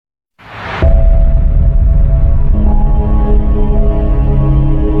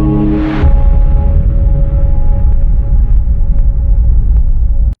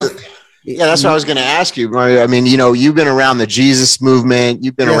Yeah, that's what I was going to ask you. I mean, you've been around the Jesus movement.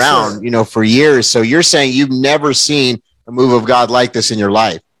 You've been around, for years. So you're saying you've never seen a move of God like this in your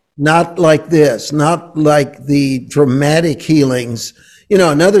life? Not like this, not like the dramatic healings.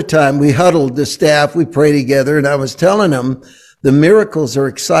 Another time we huddled the staff, we prayed together, and I was telling them the miracles are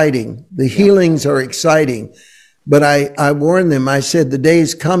exciting. The healings are exciting. But I warned them, I said, the day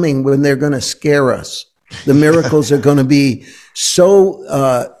is coming when they're going to scare us. The miracles are going to be so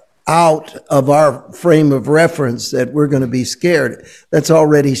out of our frame of reference that we're going to be scared. That's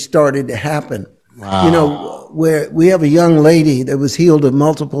already started to happen. Wow. Where we have a young lady that was healed of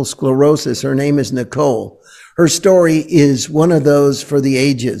multiple sclerosis. Her name is Nicole. Her story is one of those for the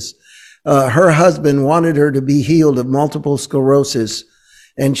ages. Her husband wanted her to be healed of multiple sclerosis,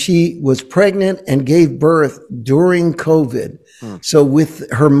 and she was pregnant and gave birth during COVID. So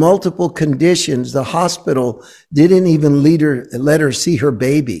with her multiple conditions, the hospital didn't even let her see her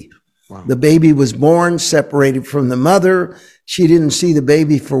baby. Wow. The baby was born, separated from the mother. She didn't see the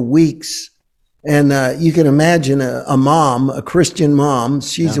baby for weeks. And you can imagine a mom, a Christian mom.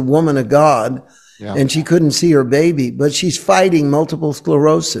 She's a woman of God, and she couldn't see her baby, but she's fighting multiple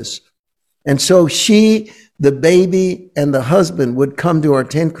sclerosis. And so the baby, and the husband would come to our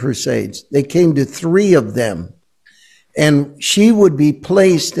tent crusades. They came to 3 of them. And she would be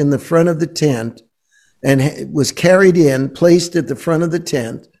placed in the front of the tent and was carried in, placed at the front of the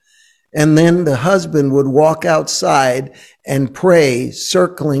tent. And then the husband would walk outside and pray,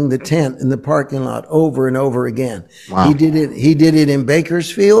 circling the tent in the parking lot over and over again. Wow. He did it in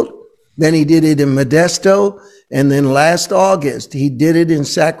Bakersfield. Then he did it in Modesto. And then last August, he did it in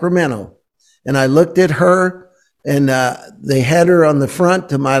Sacramento. And I looked at her, and they had her on the front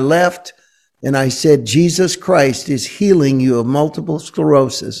to my left. And I said, Jesus Christ is healing you of multiple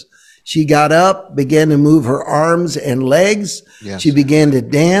sclerosis. She got up, began to move her arms and legs. Yes. She began to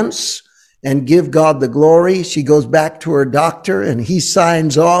dance and give God the glory. She goes back to her doctor, and he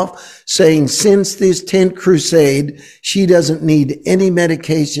signs off saying, since this tent crusade, she doesn't need any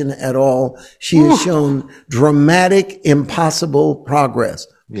medication at all. She has shown dramatic, impossible progress.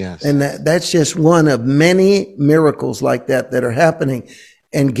 Yes. And that's just one of many miracles like that are happening.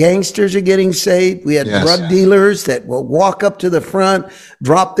 And gangsters are getting saved. We had drug dealers that will walk up to the front,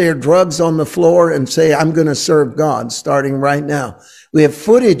 drop their drugs on the floor, and say, I'm going to serve God starting right now. We have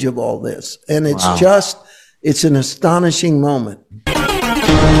footage of all this. And it's it's an astonishing moment.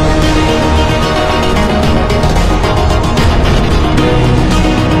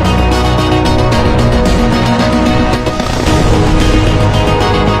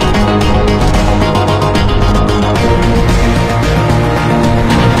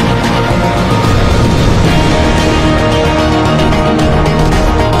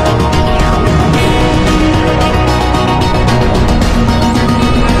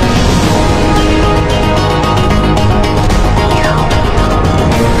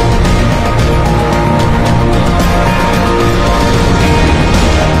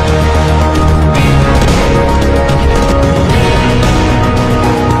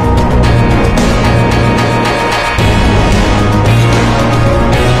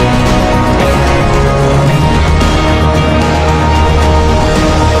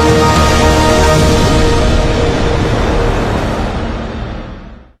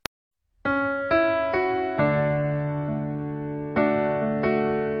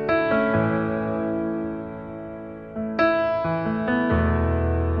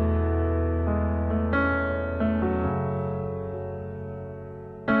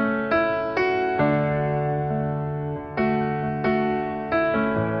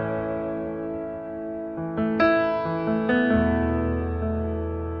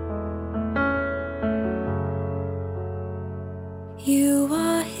 You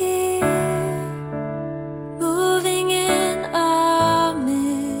are here, moving in our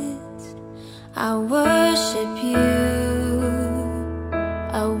midst. I worship you,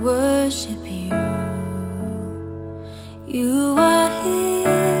 I worship you. You are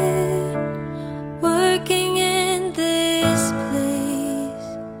here, working in this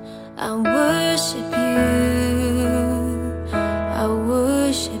place. I worship you, I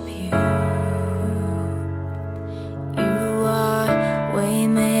worship you.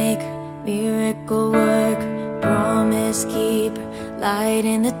 Miracle work, promise keeper, light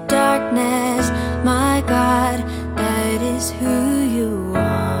in the darkness. My God, that is who you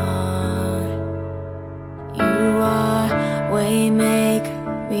are. You are way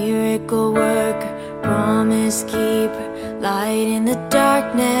maker, miracle worker, promise keeper, light in the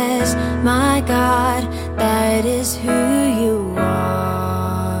darkness. My God, that is who you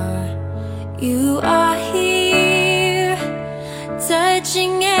are. You are here,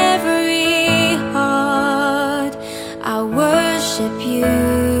 touching every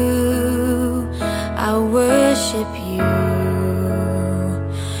you. I worship you.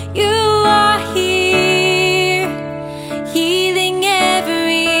 You are here, healing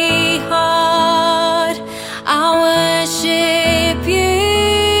every heart. I worship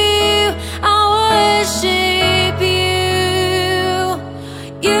you. I worship you.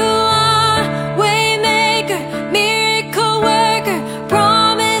 You are waymaker, miracle worker,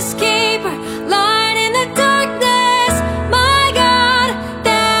 promise keeper, light in the darkness. My God,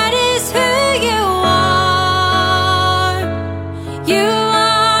 that is who you are. You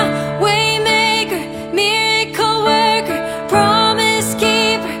are waymaker, miracle worker, promise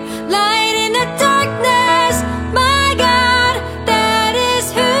keeper, light in the darkness. My God, that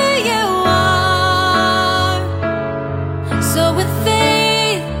is who you are. So with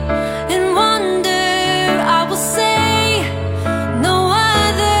faith and wonder, I will say, no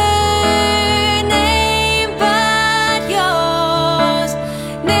other name but yours,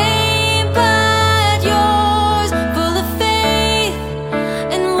 name but yours. Full of faith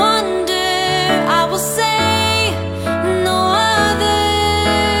and wonder, I will say, no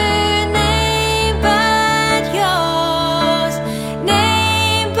other name but yours,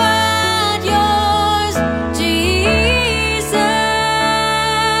 name but yours. Jesus,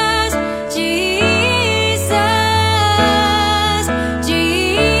 Jesus,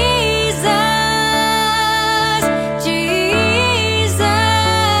 Jesus, Jesus.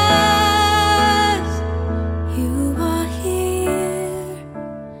 You are here,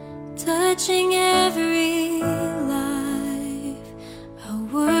 touching every life. I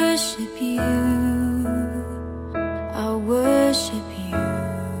worship you. I worship you.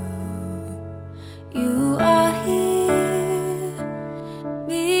 You are here,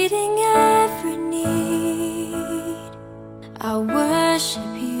 meeting every need. I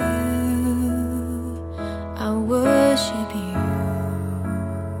worship you. I worship you.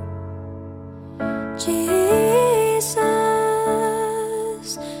 Jesus,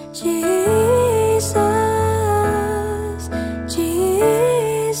 Jesus,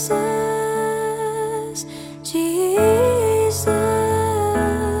 Jesus, Jesus.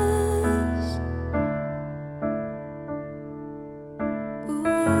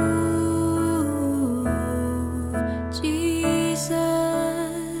 Ooh, Jesus.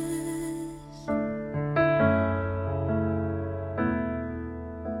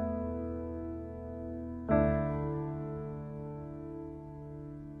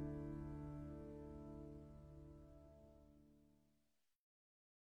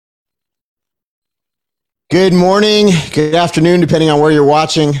 Good morning, good afternoon, depending on where you're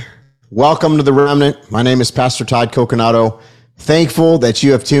watching. Welcome to The Remnant. My name is Pastor Todd Coconato. Thankful that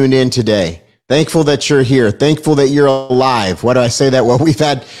you have tuned in today. Thankful that you're here. Thankful that you're alive. Why do I say that? Well, we've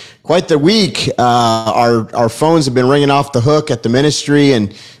had quite the week. Our phones have been ringing off the hook at the ministry,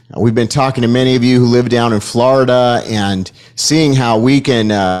 and we've been talking to many of you who live down in Florida and seeing how we can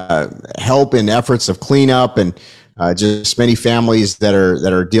help in efforts of cleanup and just many families that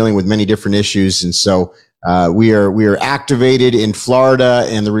are dealing with many different issues. And so we are activated in Florida,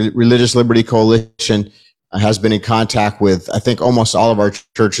 and the Religious Liberty Coalition has been in contact with, I think, almost all of our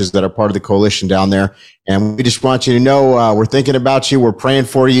churches that are part of the coalition down there. And we just want you to know we're thinking about you. We're praying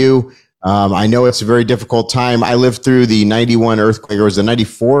for you. I know it's a very difficult time. I lived through the 91 earthquake, or was it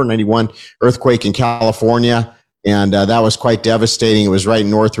 94, 91 earthquake in California. And that was quite devastating. It was right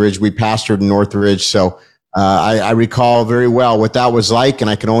in Northridge. We pastored in Northridge. So I recall very well what that was like. And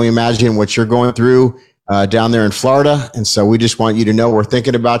I can only imagine what you're going through down there in Florida. And so we just want you to know we're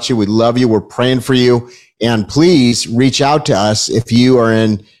thinking about you. We love you. We're praying for you. And please reach out to us if you are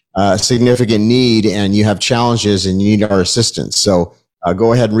in significant need and you have challenges and you need our assistance. So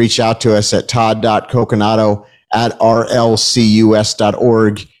go ahead and reach out to us at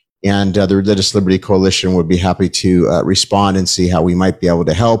todd.coconato@rlcus.org. And the Religious Liberty Coalition would be happy to respond and see how we might be able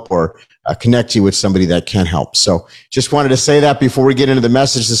to help or connect you with somebody that can help. So just wanted to say that before we get into the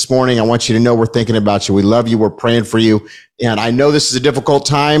message this morning. I want you to know we're thinking about you. We love you. We're praying for you. And I know this is a difficult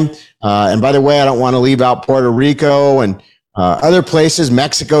time. And by the way, I don't want to leave out Puerto Rico and other places.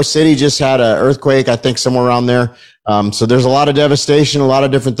 Mexico City just had an earthquake, I think somewhere around there. So there's a lot of devastation, a lot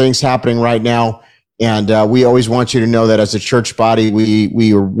of different things happening right now. And we always want you to know that as a church body,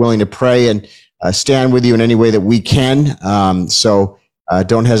 we are willing to pray and stand with you in any way that we can. So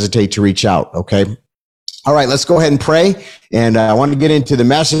don't hesitate to reach out, okay? All right, let's go ahead and pray. And I want to get into the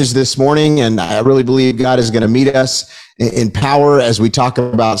message this morning, and I really believe God is going to meet us in power as we talk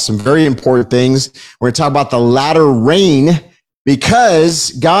about some very important things. We're going to talk about the latter rain,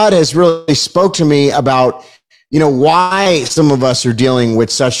 because God has really spoke to me about, you know, why some of us are dealing with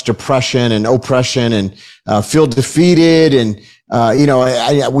such depression and oppression and feel defeated and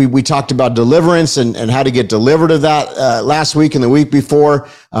We talked about deliverance and how to get delivered of that last week and the week before.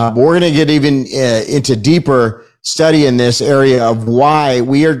 But we're going to get even into deeper study in this area of why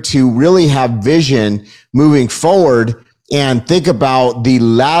we are to really have vision moving forward and think about the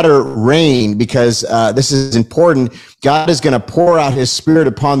latter rain, because this is important. God is going to pour out his spirit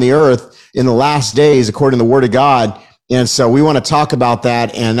upon the earth in the last days, according to the word of God. And so we want to talk about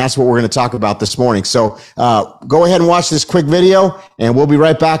that, and that's what we're going to talk about this morning. So go ahead and watch this quick video, and we'll be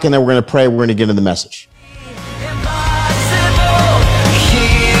right back, and then we're going to pray. We're going to get into the message.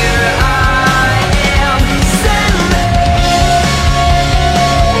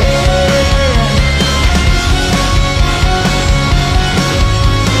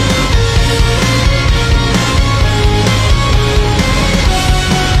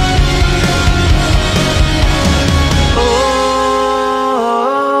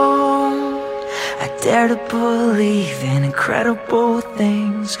 Dare to believe in incredible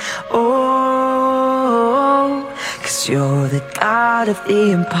things. Oh, 'cause you're the God of the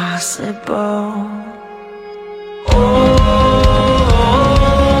impossible. Oh,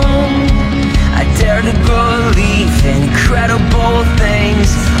 I dare to believe in incredible things.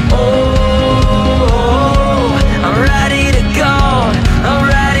 Oh, I'm ready to go. I'm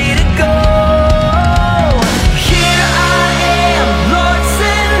ready to go. Here I am, Lord,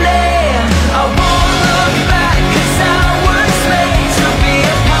 send me. I won't look back, 'cause I was made to be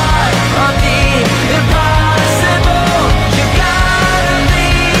a part of the impossible. You gotta be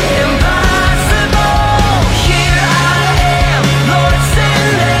impossible. Here I am, Lord, send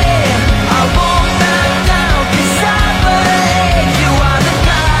me. I won't back down, 'cause I believe you are the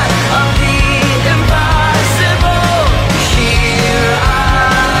God of the impossible. Here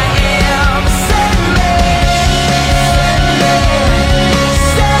I am, send me. Send me.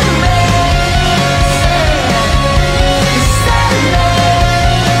 Send me.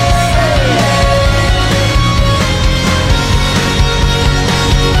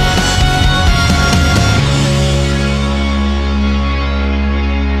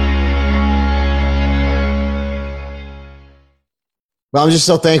 Well, I'm just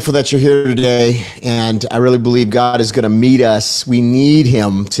so thankful that you're here today, and I really believe God is going to meet us. We need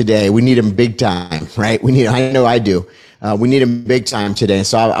him today. We need him big time, right? I know I do. We need him big time today.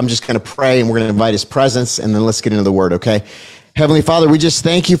 So I'm just going to pray, and we're going to invite his presence, and then let's get into the word, okay? Heavenly Father, we just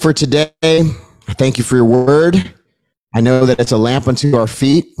thank you for today. I thank you for your word. I know that it's a lamp unto our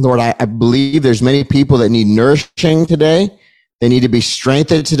feet. Lord, I believe there's many people that need nourishing today. They need to be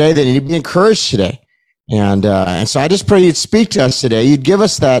strengthened today. They need to be encouraged today. And so I just pray you'd speak to us today. You'd give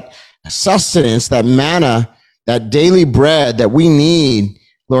us that sustenance, that manna, that daily bread that we need,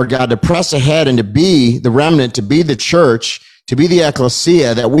 Lord God, to press ahead and to be the remnant, to be the church, to be the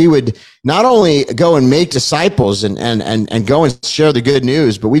ecclesia, that we would not only go and make disciples and go and share the good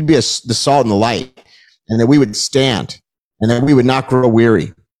news, but we'd be the salt and the light, and that we would stand and that we would not grow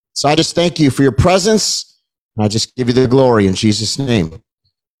weary. So I just thank you for your presence, and I just give you the glory in Jesus' name.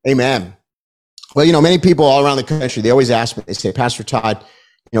 Amen. Well, many people all around the country, they always ask me, they say, Pastor Todd,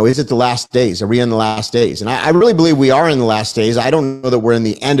 is it the last days? Are we in the last days? And I really believe we are in the last days. I don't know that we're in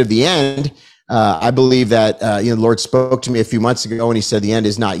the end of the end. I believe that, the Lord spoke to me a few months ago and he said the end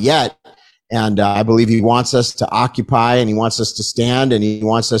is not yet. And I believe he wants us to occupy, and he wants us to stand, and he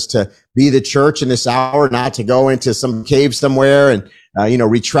wants us to be the church in this hour, not to go into some cave somewhere and,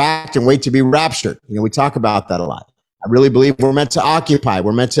 retract and wait to be raptured. We talk about that a lot. I really believe we're meant to occupy.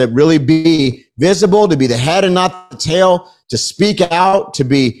 We're meant to really be visible, to be the head and not the tail, to speak out, to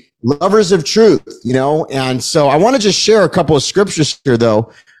be lovers of truth, And so I want to just share a couple of scriptures here,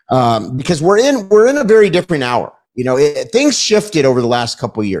 though, because we're in a very different hour. Things shifted over the last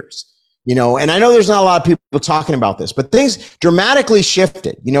couple of years. And I know there's not a lot of people talking about this, but things dramatically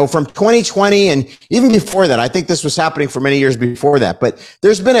shifted, from 2020 and even before that. I think this was happening for many years before that, but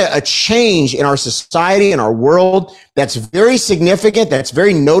there's been a change in our society and our world that's very significant, that's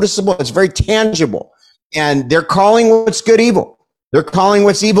very noticeable, that's very tangible. And they're calling what's good evil. They're calling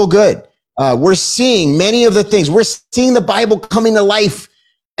what's evil good. We're seeing many of the things. We're seeing the Bible coming to life.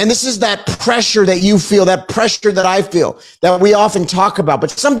 And this is that pressure that you feel, that pressure that I feel, that we often talk about.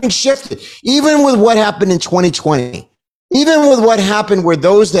 But something shifted, even with what happened in 2020, even with what happened where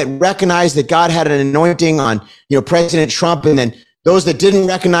those that recognized that God had an anointing on, President Trump, and then those that didn't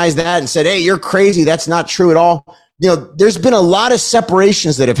recognize that and said, hey, you're crazy. That's not true at all. There's been a lot of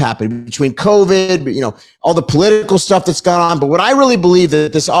separations that have happened between COVID, all the political stuff that's gone on. But what I really believe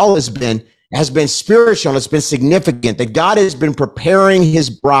that this all has been spiritual, and it's been significant, that God has been preparing his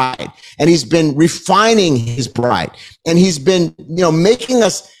bride, and he's been refining his bride, and he's been, making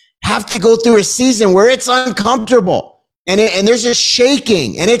us have to go through a season where it's uncomfortable. and there's a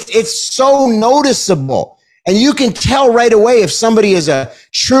shaking, and it's so noticeable. And you can tell right away if somebody is a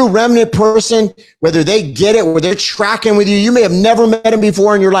true remnant person, whether they get it, whether they're tracking with you. You may have never met them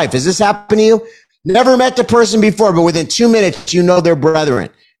before in your life. Has this happened to you? Never met the person before, but within 2 minutes, you know they're brethren,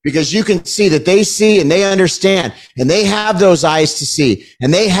 because you can see that they see and they understand, and they have those eyes to see,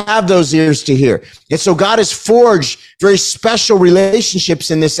 and they have those ears to hear. And so God has forged very special relationships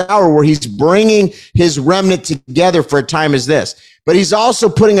in this hour where he's bringing his remnant together for a time as this. But he's also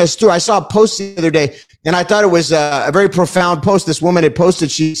putting us through. I saw a post the other day, and I thought it was a very profound post. This woman had posted.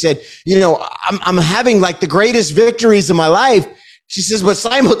 She said, I'm having like the greatest victories of my life. She says, but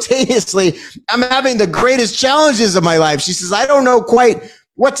simultaneously, I'm having the greatest challenges of my life. She says, I don't know quite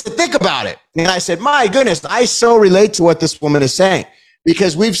what to think about it. And I said, my goodness, I so relate to what this woman is saying,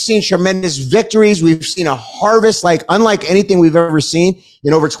 because we've seen tremendous victories. We've seen a harvest like unlike anything we've ever seen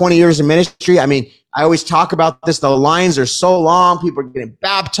in over 20 years of ministry. I mean, I always talk about this. The lines are so long. People are getting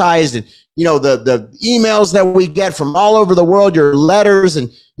baptized, and, the emails that we get from all over the world, your letters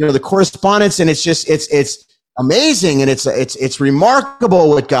and, the correspondence. And it's just, it's amazing. And it's remarkable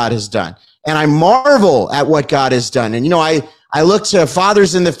what God has done. And I marvel at what God has done. And, I look to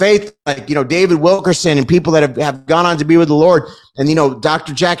fathers in the faith, like, David Wilkerson, and people that have gone on to be with the Lord. And,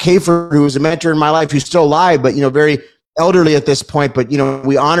 Dr. Jack Hayford, who was a mentor in my life, who's still alive, but, very elderly at this point, but,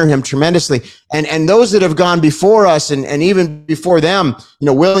 we honor him tremendously. And those that have gone before us and even before them,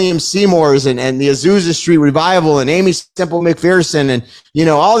 William Seymour's and the Azusa Street Revival and Amy Semple McPherson and,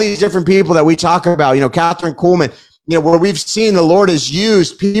 all these different people that we talk about, Catherine Kuhlman, where we've seen the Lord has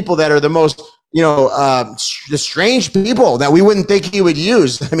used people that are the most, the strange people that we wouldn't think he would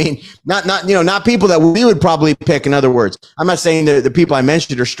use. I mean, not people that we would probably pick. In other words, I'm not saying the people I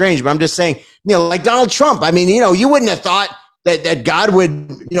mentioned are strange, but I'm just saying, like Donald Trump. I mean, you wouldn't have thought that God would,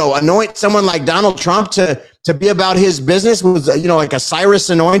 anoint someone like Donald Trump to be about his business with, like a Cyrus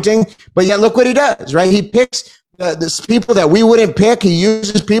anointing. But yet look what he does, right? He picks the people that we wouldn't pick. He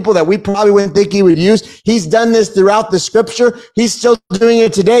uses people that we probably wouldn't think he would use. He's done this throughout the scripture. He's still doing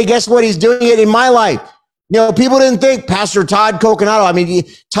it today. Guess what? He's doing it in my life. People didn't think Pastor Todd Coconato. I mean,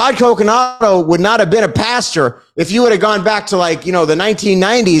 Todd Coconato would not have been a pastor if you would have gone back to the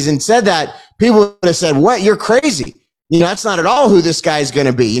 1990s and said that. People would have said, what? You're crazy. That's not at all who this guy is going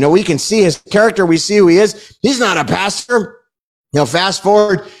to be. We can see his character. We see who he is. He's not a pastor. Fast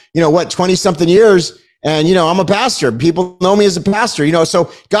forward, 20 something years. And, I'm a pastor. People know me as a pastor,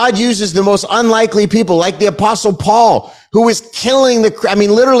 so God uses the most unlikely people, like the Apostle Paul, who was killing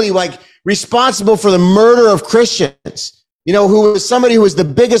literally responsible for the murder of Christians, who was somebody who was the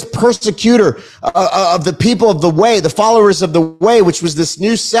biggest persecutor of the people of the way, the followers of the way, which was this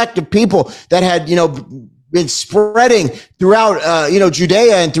new sect of people that had, been spreading throughout,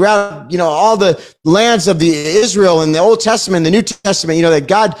 Judea and throughout, all the lands of the Israel and the Old Testament, the New Testament, that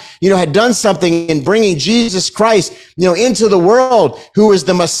God, had done something in bringing Jesus Christ, into the world, who was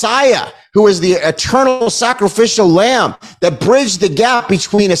the Messiah, who was the eternal sacrificial lamb that bridged the gap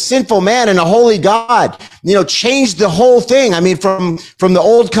between a sinful man and a holy God, changed the whole thing. I mean, from the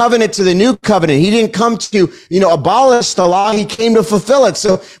old covenant to the new covenant. He didn't come to, abolish the law. He came to fulfill it.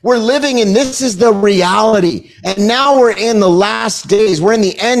 So we're living in, this is the reality. And now we're in the last days. We're in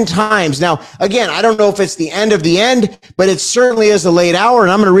the end times. Now, again, I don't know if it's the end of the end, but it certainly is a late hour.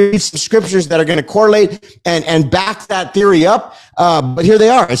 And I'm going to read some scriptures that are going to correlate and back that theory up. But here they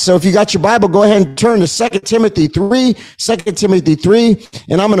are. So if you got your Bible, go ahead and turn to 2 Timothy 3, 2 Timothy 3,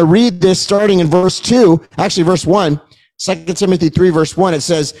 and I'm going to read this starting in verse 2, actually verse 1, 2 Timothy 3, verse 1. It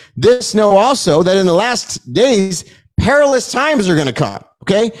says, this know also that in the last days, perilous times are going to come.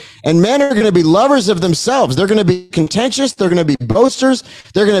 Okay. And men are going to be lovers of themselves. They're going to be contentious. They're going to be boasters.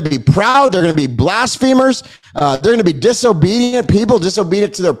 They're going to be proud. They're going to be blasphemers. They're going to be disobedient people,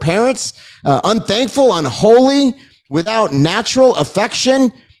 disobedient to their parents, unthankful, unholy, without natural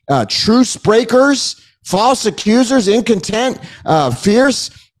affection, truce breakers, false accusers, incontent, fierce,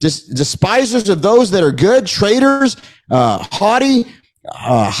 despisers of those that are good, traitors, haughty,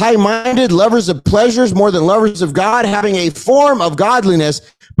 high-minded, lovers of pleasures more than lovers of God, having a form of godliness,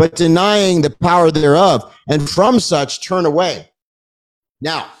 but denying the power thereof. And from such turn away.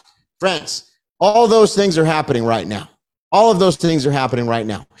 Now, friends, all those things are happening right now. All of those things are happening right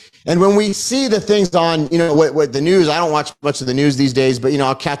now. And when we see the things on, what the news, I don't watch much of the news these days, but,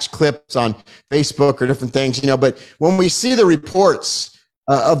 I'll catch clips on Facebook or different things, but when we see the reports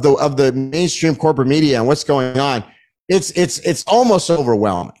of the mainstream corporate media and what's going on, it's almost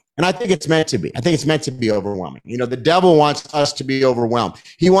overwhelming. And I think it's meant to be. I think it's meant to be overwhelming. The devil wants us to be overwhelmed.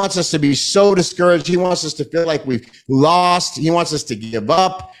 He wants us to be so discouraged. He wants us to feel like we've lost. He wants us to give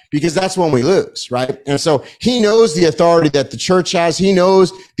up. because that's when we lose, right? And so he knows the authority that the church has. He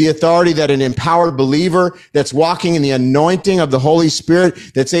knows the authority that an empowered believer that's walking in the anointing of the Holy Spirit,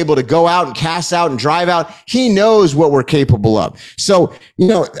 that's able to go out and cast out and drive out. He knows what we're capable of. So,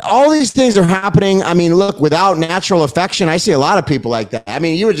 all these things are happening. I mean, look, without natural affection, I see a lot of people like that. I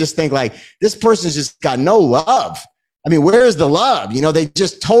mean, you would just think like, this person's just got no love. I mean, where's the love? They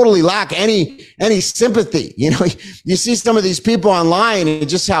just totally lack any sympathy. You see some of these people online and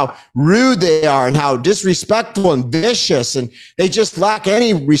just how rude they are and how disrespectful and vicious, and they just lack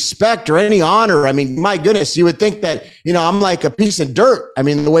any respect or any honor. I mean, my goodness, you would think that, I'm like a piece of dirt. I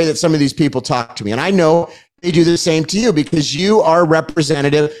mean, the way that some of these people talk to me, and I know they do the same to you because you are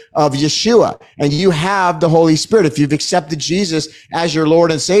representative of Yeshua and you have the Holy Spirit. If you've accepted Jesus as your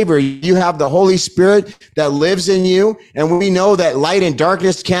Lord and Savior, you have the Holy Spirit that lives in you. And we know that light and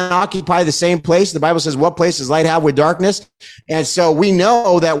darkness can't occupy the same place. The Bible says, what place does light have with darkness? And so we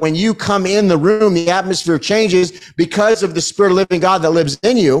know that when you come in the room, the atmosphere changes because of the Spirit of living God that lives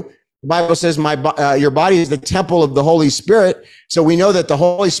in you. The Bible says, your body is the temple of the Holy Spirit. So we know that the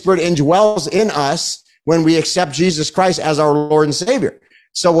Holy Spirit indwells in us when we accept Jesus Christ as our Lord and Savior.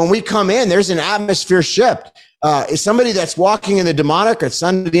 So when we come in, there's an atmosphere shift. Is somebody that's walking in the demonic, or it's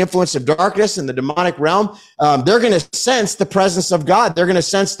under the influence of darkness in the demonic realm, they're going to sense the presence of God. They're going to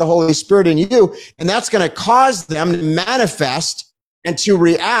sense the Holy Spirit in you, and that's going to cause them to manifest and to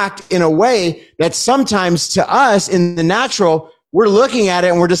react in a way that sometimes to us in the natural, we're looking at it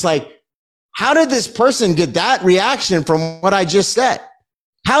and we're just like, how did this person get that reaction from what I just said?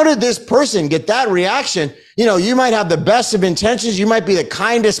 How did this person get that reaction? You might have the best of intentions. You might be the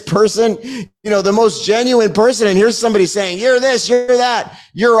kindest person, the most genuine person. And here's somebody saying, you're this, you're that,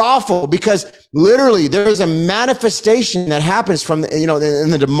 you're awful. Because literally there's a manifestation that happens from, in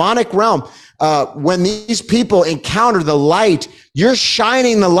the demonic realm. When these people encounter the light, you're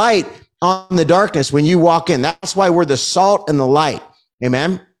shining the light on the darkness when you walk in. That's why we're the salt and the light.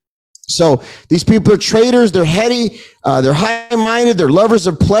 Amen. So these people are traitors, they're heady, they're high-minded, they're lovers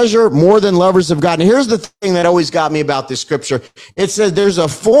of pleasure more than lovers of God. And here's the thing that always got me about this scripture. It says there's a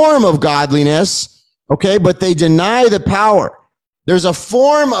form of godliness, okay, but they deny the power. There's a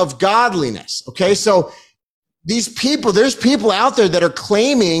form of godliness, okay? So these people, there's people out there that are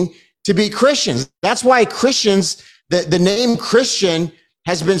claiming to be Christians. That's why Christians, the name Christian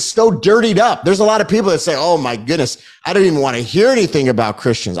has been so dirtied up. There's a lot of people that say, oh my goodness, I don't even want to hear anything about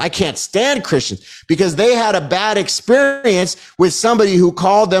Christians. I can't stand Christians because they had a bad experience with somebody who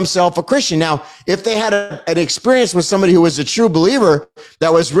called themselves a Christian. Now, if they had an experience with somebody who was a true believer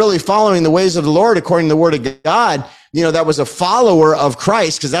that was really following the ways of the Lord according to the word of God, that was a follower of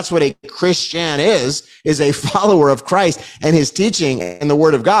Christ, because that's what a Christian is a follower of Christ and his teaching and the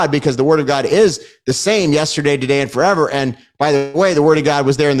word of God, because the word of God is the same yesterday, today, and forever. And by the way, the word of God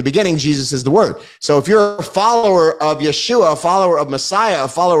was there in the beginning. Jesus is the word. So if you're a follower of Yeshua, a follower of Messiah, a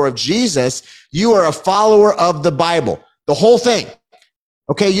follower of Jesus, you are a follower of the Bible, the whole thing.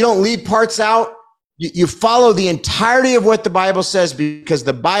 Okay. You don't leave parts out. You follow the entirety of what the Bible says, because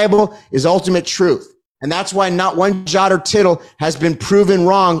the Bible is ultimate truth. And that's why not one jot or tittle has been proven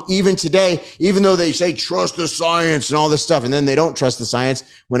wrong even today, even though they say trust the science and all this stuff. And then they don't trust the science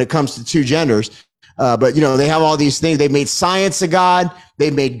when it comes to two genders. But they have all these things. They've made science a God.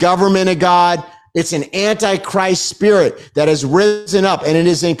 They've made government a God. It's an antichrist spirit that has risen up, and it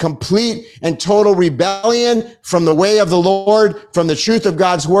is in complete and total rebellion from the way of the Lord, from the truth of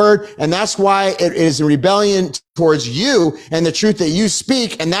God's word. And that's why it is in rebellion towards you and the truth that you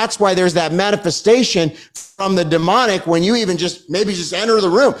speak. And that's why there's that manifestation from the demonic when you even maybe just enter the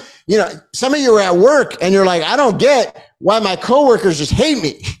room. Some of you are at work and you're like, I don't get why my coworkers just hate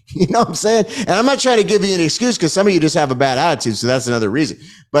me. You know what I'm saying? And I'm not trying to give you an excuse, because some of you just have a bad attitude. So that's another reason.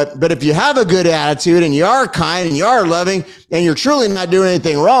 But if you have a good attitude and you are kind and you are loving and you're truly not doing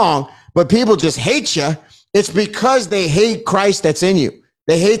anything wrong, but people just hate you, it's because they hate Christ that's in you.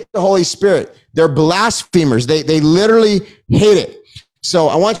 They hate the Holy Spirit. They're blasphemers. They literally hate it. So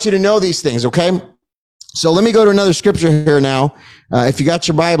I want you to know these things, okay? So let me go to another scripture here now. If you got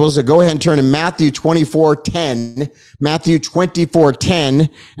your Bibles, go ahead and turn to Matthew 24:10. Matthew 24:10,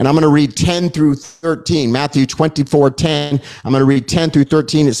 and I'm going to read 10 through 13. Matthew 24:10. I'm going to read 10 through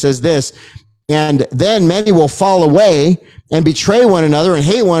 13. It says this: and then many will fall away and betray one another and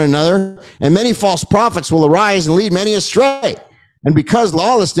hate one another, and many false prophets will arise and lead many astray. And because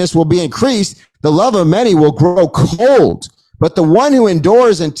lawlessness will be increased, the love of many will grow cold. But the one who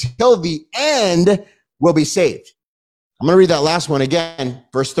endures until the end will be saved. I'm going to read that last one again.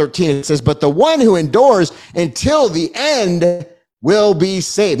 Verse 13, it says, but the one who endures until the end will be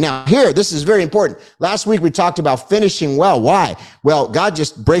saved. Now here, this is very important. Last week we talked about finishing well. Why? Well, God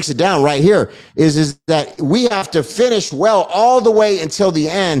just breaks it down right here is that we have to finish well all the way until the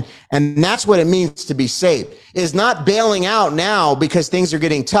end. And that's what it means to be saved, is not bailing out now because things are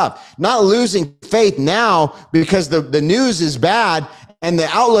getting tough, not losing faith now because the news is bad and the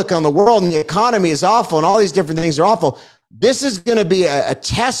outlook on the world and the economy is awful and all these different things are awful. This is going to be a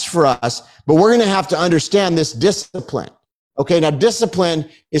test for us, but we're going to have to understand this discipline. Okay, now discipline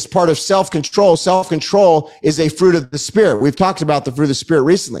is part of self-control. Self-control is a fruit of the Spirit. We've talked about the fruit of the Spirit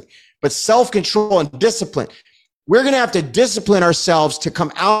recently, but self-control and discipline, we're going to have to discipline ourselves to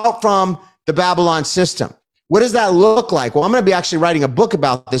come out from the Babylon system. What does that look like? Well, I'm going to be actually writing a book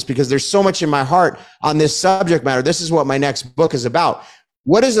about this because there's so much in my heart on this subject matter. This is what my next book is about.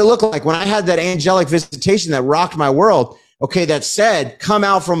 What does it look like when I had that angelic visitation that rocked my world? Okay, that said, come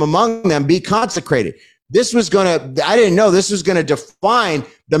out from among them, be consecrated. I didn't know this was going to define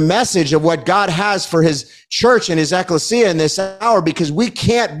the message of what God has for his church and his ecclesia in this hour, because we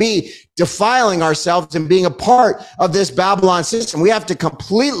can't be defiling ourselves and being a part of this Babylon system. We have to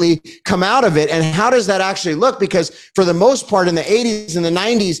completely come out of it. And how does that actually look? Because for the most part in the 80s and the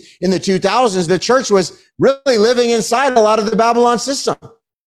 90s, in the 2000s, the church was really living inside a lot of the Babylon system.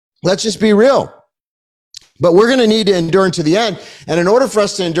 Let's just be real. But we're going to need to endure to the end. And in order for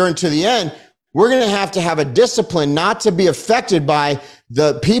us to endure to the end, we're going to have a discipline not to be affected by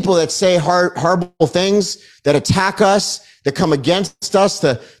the people that say horrible things, that attack us, that come against us,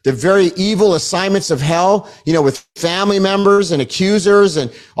 the very evil assignments of hell, with family members and accusers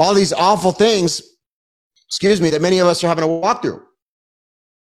and all these awful things, that many of us are having to walk through.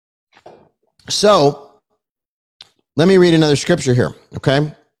 So let me read another scripture here,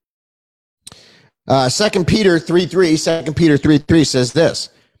 okay? 2 Peter 3:3 says this.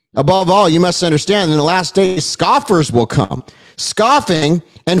 Above all, you must understand in the last days, scoffers will come, scoffing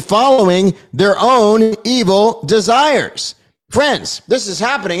and following their own evil desires. Friends, this is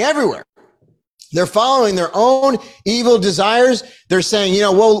happening everywhere. They're following their own evil desires. They're saying,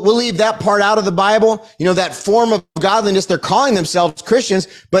 we'll leave that part out of the Bible. That form of godliness. They're calling themselves Christians,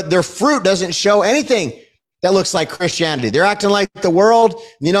 but their fruit doesn't show anything that looks like Christianity. They're acting like the world.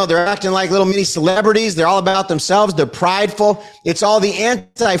 They're acting like little mini celebrities. They're all about themselves. They're prideful. It's all the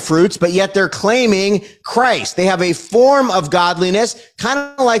anti-fruits, but yet they're claiming Christ. They have a form of godliness, kind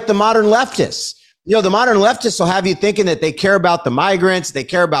of like the modern leftists. The modern leftists will have you thinking that they care about the migrants. They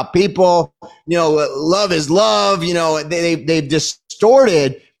care about people. Love is love. They've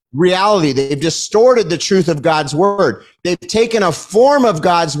distorted reality. They've distorted the truth of God's word. They've taken a form of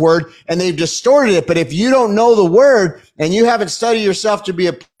God's word and they've distorted it. But if you don't know the word and you haven't studied yourself to be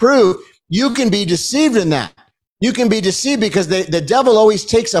approved, you can be deceived in that. You can be deceived because the devil always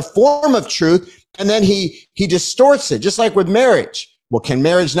takes a form of truth and then he distorts it, just like with marriage. Well, can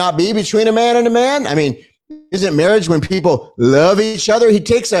marriage not be between a man and a man? I mean, isn't marriage when people love each other? He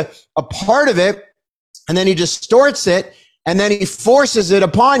takes a part of it and then he distorts it. And then he forces it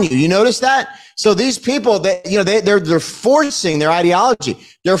upon you. You notice that? So these people that, they're forcing their ideology.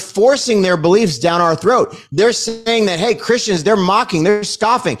 They're forcing their beliefs down our throat. They're saying that, hey, Christians, they're mocking, they're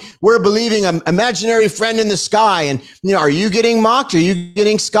scoffing. We're believing an imaginary friend in the sky. And, are you getting mocked? Are you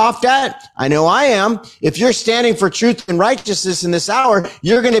getting scoffed at? I know I am. If you're standing for truth and righteousness in this hour,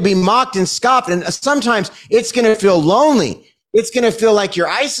 you're going to be mocked and scoffed. And sometimes it's going to feel lonely. It's going to feel like you're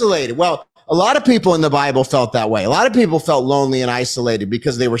isolated. Well, a lot of people in the Bible felt that way. A lot of people felt lonely and isolated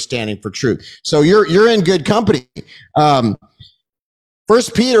because they were standing for truth. So you're in good company. 1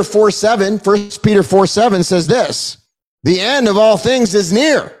 Peter 4:7 says this: the end of all things is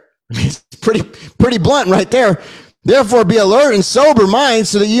near. It's pretty blunt right there. Therefore, be alert and sober mind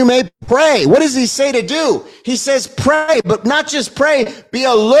so that you may pray. What does he say to do? He says pray, but not just pray. Be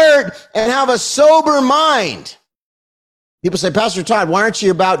alert and have a sober mind. People say, Pastor Todd, why aren't you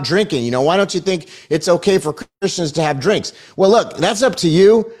about drinking? Why don't you think it's okay for Christians to have drinks? Well, look, that's up to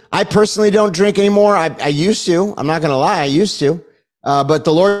you. I personally don't drink anymore. I used to. I'm not going to lie. I used to. But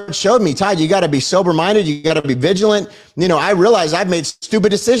the Lord showed me, Todd, you got to be sober-minded. You got to be vigilant. I realize I've made stupid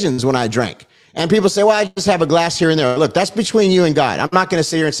decisions when I drank. And people say, well, I just have a glass here and there. Look, that's between you and God. I'm not going to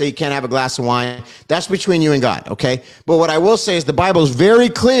sit here and say you can't have a glass of wine. That's between you and God, okay? But what I will say is the Bible is very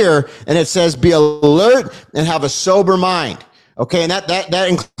clear, and it says be alert and have a sober mind, okay? And that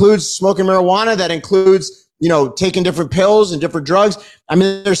includes smoking marijuana. That includes, taking different pills and different drugs. I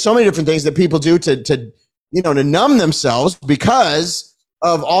mean, there's so many different things that people do to numb themselves because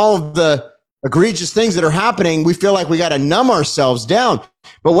of all of the egregious things that are happening. We feel like we got to numb ourselves down.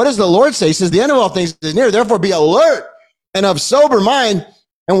 But what does the Lord say? He says, the end of all things is near. Therefore, be alert and of sober mind.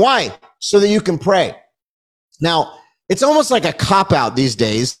 And why? So that you can pray. Now, it's almost like a cop out these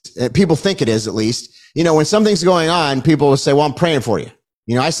days. People think it is, at least. You know, when something's going on, people will say, well, I'm praying for you.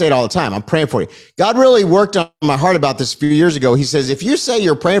 You know, I say it all the time. I'm praying for you. God really worked on my heart about this a few years ago. He says, if you say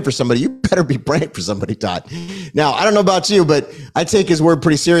you're praying for somebody, you better be praying for somebody, Todd. Now, I don't know about you, but I take his word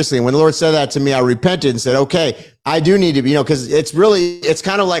pretty seriously. And when the Lord said that to me, I repented and said, okay, I do need to be, you know, because it's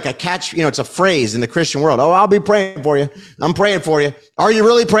kind of like a catch, you know, it's a phrase in the Christian world. Oh, I'll be praying for you. I'm praying for you. Are you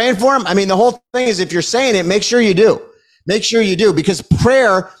really praying for him? I mean, the whole thing is, if you're saying it, make sure you do. Make sure you do, because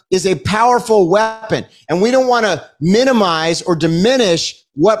prayer is a powerful weapon, and we don't want to minimize or diminish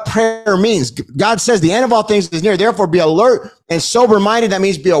what prayer means. God says the end of all things is near. Therefore, be alert and sober minded. That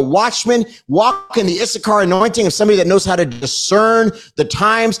means be a watchman, walk in the Issachar anointing of somebody that knows how to discern the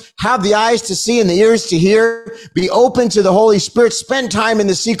times, have the eyes to see and the ears to hear, be open to the Holy Spirit, spend time in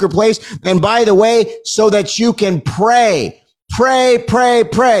the secret place. And by the way, so that you can pray. The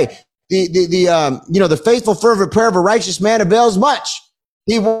faithful, fervent prayer of a righteous man avails much.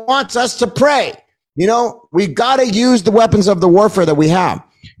 He wants us to pray. You know, we got to use the weapons of the warfare that we have.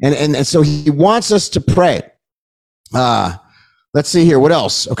 And so he wants us to pray. Let's see here. What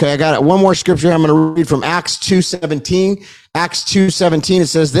else? Okay. I got one more scripture I'm going to read from Acts 2:17. Acts 2:17. It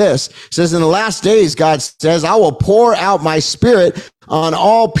says this. It says, in the last days, God says, I will pour out my spirit on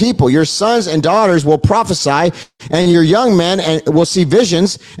all people. Your sons and daughters will prophesy, and your young men will see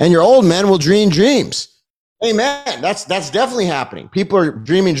visions, and your old men will dream dreams. Amen. That's definitely happening. People are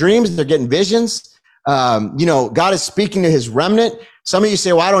dreaming dreams. They're getting visions. God is speaking to his remnant. Some of you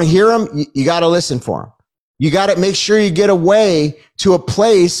say, well, I don't hear him. You got to listen for him. You got to make sure you get away to a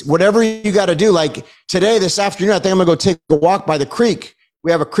place, whatever you got to do. Like today, this afternoon, I think I'm going to go take a walk by the creek.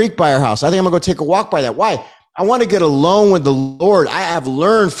 We have a creek by our house. I think I'm going to go take a walk by that. Why? I want to get alone with the Lord. I have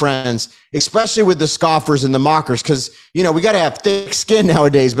learned, friends, especially with the scoffers and the mockers, because, you know, we got to have thick skin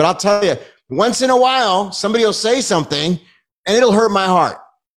nowadays. But I'll tell you, once in a while, somebody will say something and it'll hurt my heart.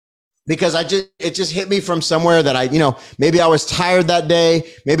 Because it just hit me from somewhere that maybe I was tired that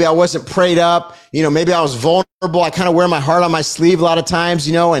day. Maybe I wasn't prayed up. Maybe I was vulnerable. I kind of wear my heart on my sleeve a lot of times,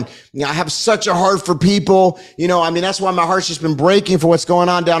 and I have such a heart for people. That's why my heart's just been breaking for what's going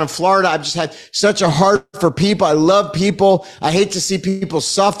on down in Florida. I've just had such a heart for people. I love people. I hate to see people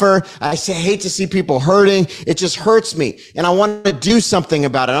suffer. Hate to see people hurting. It just hurts me. And I want to do something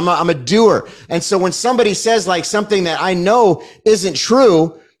about it. I'm a doer. And so when somebody says like something that I know isn't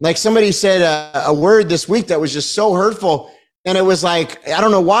true, like somebody said a word this week that was just so hurtful. And it was like, I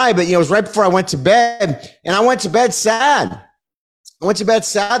don't know why, but it was right before I went to bed, and I went to bed sad. I went to bed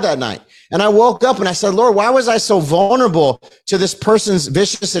sad that night, and I woke up and I said, Lord, why was I so vulnerable to this person's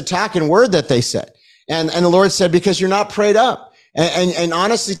vicious attack and word that they said? And the Lord said, because you're not prayed up. And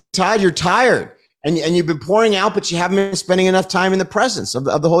honestly, Todd, you're tired, and you've been pouring out, but you haven't been spending enough time in the presence of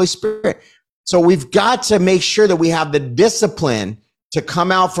the Holy Spirit. So we've got to make sure that we have the discipline to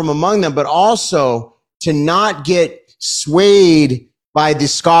come out from among them, but also to not get swayed by the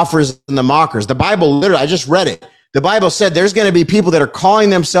scoffers and the mockers. The Bible, literally, I just read it. The Bible said there's going to be people that are calling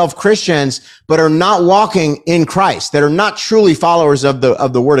themselves Christians, but are not walking in Christ, that are not truly followers of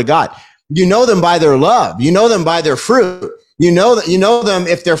the Word of God. You know them by their love. You know them by their fruit. You know them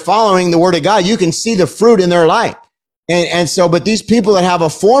if they're following the Word of God. You can see the fruit in their life. But these people that have a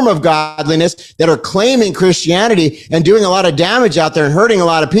form of godliness, that are claiming Christianity and doing a lot of damage out there and hurting a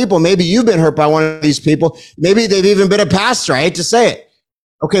lot of people. Maybe you've been hurt by one of these people. Maybe they've even been a pastor. I hate to say it.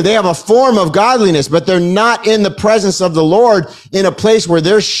 Okay. They have a form of godliness, but they're not in the presence of the Lord in a place where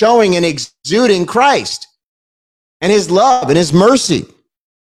they're showing and exuding Christ and his love and his mercy.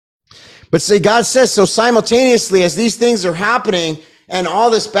 But see, God says, so simultaneously as these things are happening, and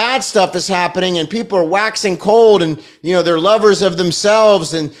all this bad stuff is happening, and people are waxing cold, and, they're lovers of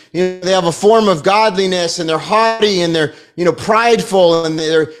themselves, and, they have a form of godliness, and they're haughty, and they're, prideful, and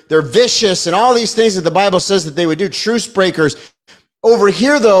they're vicious, and all these things that the Bible says that they would do, truce breakers. Over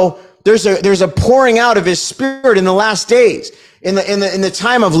here, though, there's a pouring out of his Spirit in the last days. In the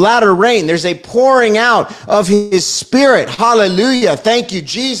time of latter rain, there's a pouring out of his Spirit. Hallelujah. Thank you,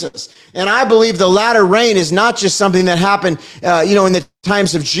 Jesus. And I believe the latter rain is not just something that happened, in the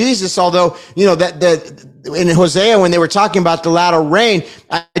times of Jesus, although, that in Hosea, when they were talking about the latter rain,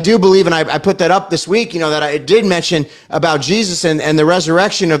 I do believe, and I put that up this week, that I did mention about Jesus and the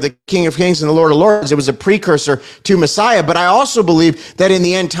resurrection of the King of Kings and the Lord of Lords. It was a precursor to Messiah. But I also believe that in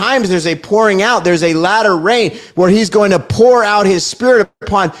the end times, there's a pouring out, there's a latter rain where he's going to pour out his Spirit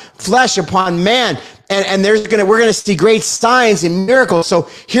upon flesh, upon man. And we're going to see great signs and miracles. So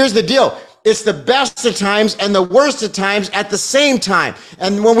here's the deal. It's the best of times and the worst of times at the same time.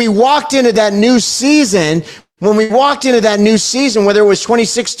 And when we walked into that new season, When we walked into that new season, whether it was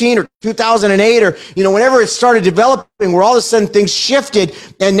 2016 or 2008 or, whenever it started developing, where all of a sudden things shifted.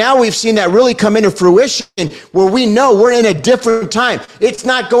 And now we've seen that really come into fruition where we know we're in a different time. It's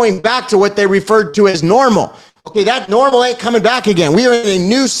not going back to what they referred to as normal. Okay, that normal ain't coming back again. We are in a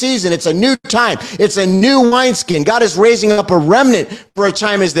new season. It's a new time. It's a new wineskin. God is raising up a remnant for a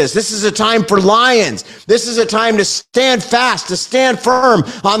time as this. This is a time for lions. This is a time to stand fast, to stand firm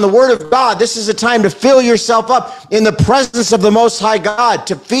on the word of God. This is a time to fill yourself up in the presence of the Most High God,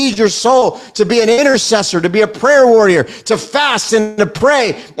 to feed your soul, to be an intercessor, to be a prayer warrior, to fast and to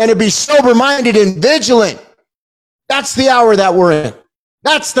pray, and to be sober-minded and vigilant. That's the hour that we're in.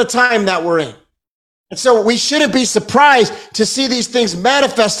 That's the time that we're in. And so we shouldn't be surprised to see these things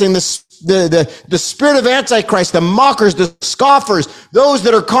manifesting, the spirit of Antichrist, the mockers, the scoffers, those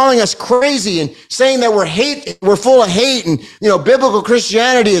that are calling us crazy and saying that we're full of hate, and, biblical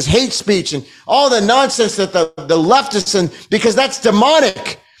Christianity is hate speech and all the nonsense that the leftists, and because that's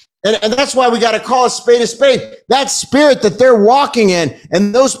demonic. And that's why we got to call a spade a spade. That spirit that they're walking in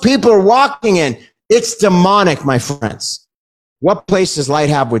and those people are walking in, it's demonic, my friends. What place does light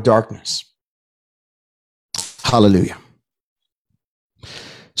have with darkness? Hallelujah.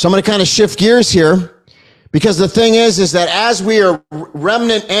 So I'm going to kind of shift gears here, because the thing is that as we are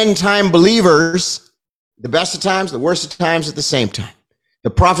remnant end time believers, the best of times, the worst of times at the same time, the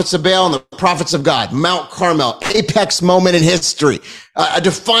prophets of Baal and the prophets of God, Mount Carmel, apex moment in history, a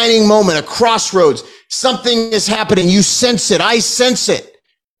defining moment, a crossroads, something is happening. You sense it. I sense it.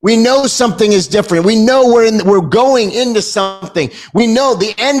 We know something is different. We know we're going into something. We know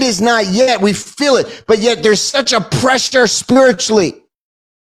the end is not yet. We feel it, but yet there's such a pressure spiritually.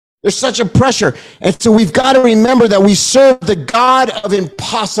 There's such a pressure. And so we've got to remember that we serve the God of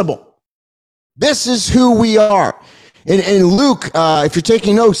impossible. This is who we are. In Luke, if you're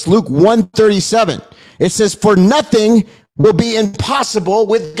taking notes, Luke 1:37, it says, "For nothing will be impossible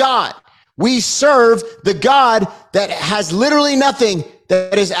with God." We serve the God that has literally nothing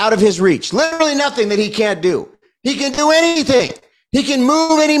that is out of his reach. Literally nothing that he can't do. He can do anything. He can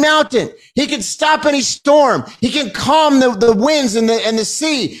move any mountain. He can stop any storm. He can calm the winds and the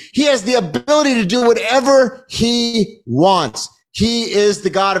sea. He has the ability to do whatever he wants. He is the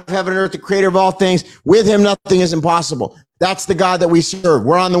God of heaven and earth, the creator of all things. With him, nothing is impossible. That's the God that we serve.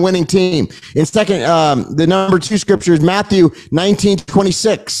 We're on the winning team. In second, the number 2 scripture is Matthew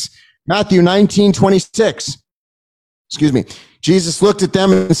 19:26. Matthew 19:26. Excuse me. Jesus looked at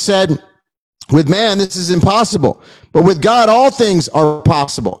them and said, "With man, this is impossible, but with God, all things are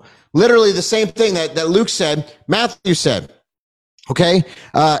possible." Literally the same thing that Luke said, Matthew said. Okay.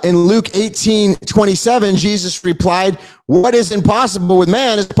 In Luke 18:27, Jesus replied, "What is impossible with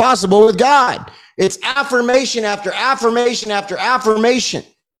man is possible with God." It's affirmation after affirmation after affirmation.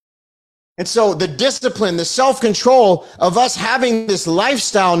 And so the discipline, the self-control of us having this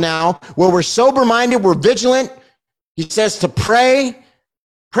lifestyle now where we're sober-minded, we're vigilant. He says to pray.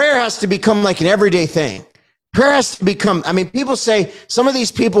 Prayer has to become like an everyday thing. Prayer has to become, people say, some of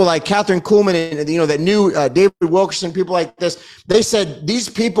these people like Catherine Kuhlman and, that new David Wilkerson, people like this, they said these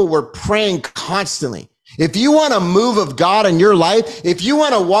people were praying constantly. If you want a move of God in your life, if you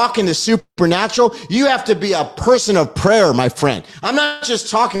want to walk in the supernatural, you have to be a person of prayer, my friend. I'm not just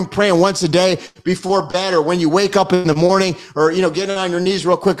talking praying once a day before bed or when you wake up in the morning or, getting on your knees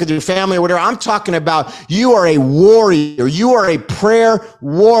real quick with your family or whatever. I'm talking about you are a warrior. You are a prayer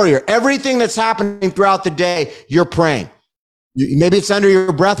warrior. Everything that's happening throughout the day, you're praying. Maybe it's under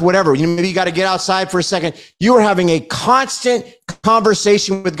your breath, whatever. Maybe you got to get outside for a second. You are having a constant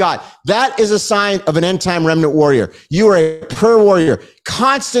conversation with God. That is a sign of an end time remnant warrior. You are a prayer warrior.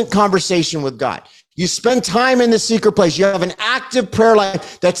 Constant conversation with God. You spend time in the secret place. You have an active prayer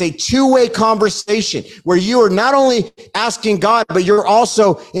life that's a two-way conversation where you are not only asking God, but you're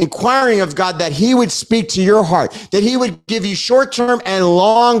also inquiring of God that he would speak to your heart, that he would give you short-term and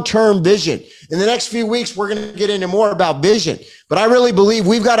long-term vision. In the next few weeks, we're going to get into more about vision. But I really believe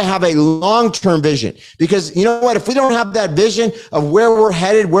we've got to have a long-term vision, because you know what? If we don't have that vision of where we're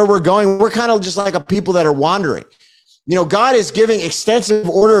headed, where we're going, we're kind of just like a people that are wandering. God is giving extensive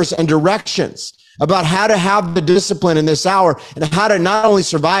orders and directions about how to have the discipline in this hour and how to not only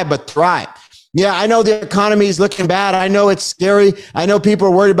survive, but thrive. Yeah, I know the economy is looking bad. I know it's scary. I know people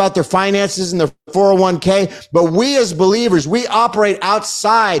are worried about their finances and their 401k, but we as believers, we operate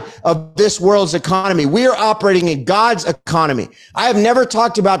outside of this world's economy. We are operating in God's economy. I have never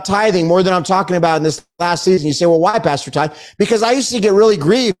talked about tithing more than I'm talking about in this last season. You say, well, why, Pastor Todd? Because I used to get really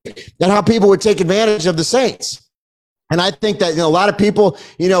grieved at how people would take advantage of the saints. And I think that, a lot of people,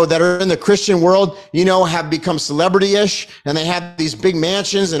 that are in the Christian world, have become celebrity-ish, and they have these big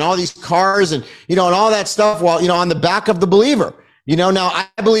mansions and all these cars and, and all that stuff while, on the back of the believer. Now I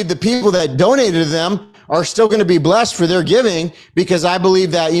believe the people that donated to them are still going to be blessed for their giving, because I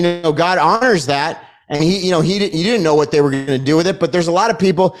believe that, God honors that. And he didn't know what they were going to do with it, but there's a lot of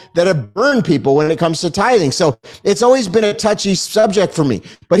people that have burned people when it comes to tithing. So it's always been a touchy subject for me.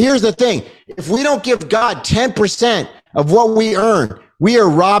 But here's the thing. If we don't give God 10% of what we earn, we are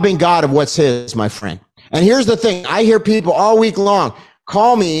robbing God of what's his, my friend. And here's the thing. I hear people all week long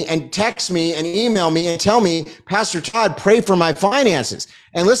call me and text me and email me and tell me, Pastor Todd, pray for my finances.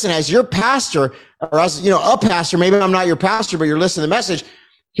 And listen, as your pastor, or as, a pastor, maybe I'm not your pastor, but you're listening to the message.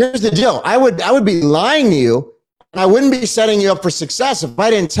 Here's the deal. I would be lying to you, and I wouldn't be setting you up for success if I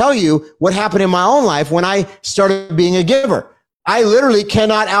didn't tell you what happened in my own life when I started being a giver. I literally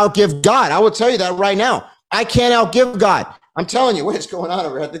cannot outgive God. I will tell you that right now. I can't outgive God. I'm telling you, what is going on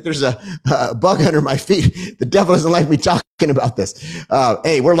over here? I think there's a bug under my feet. The devil doesn't like me talking about this.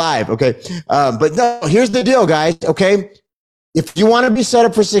 Hey, we're live, okay? But no, here's the deal, guys, okay? If you want to be set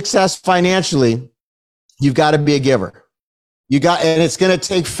up for success financially, you've got to be a giver. And it's going to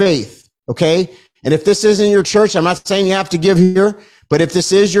take faith, okay? And if this isn't your church, I'm not saying you have to give here, but if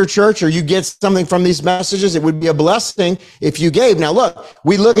this is your church or you get something from these messages, it would be a blessing if you gave. Now look,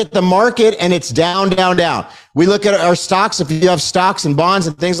 we look at the market and it's down, down, down. We look at our stocks. If you have stocks and bonds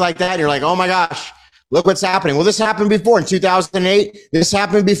and things like that, and you're like, oh my gosh, look what's happening. Well, this happened before in 2008. This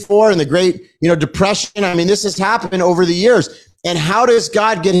happened before in the Great, Depression. I mean, this has happened over the years. And how does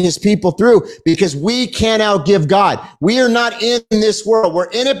God get his people through? Because we can't outgive God. We are not in this world.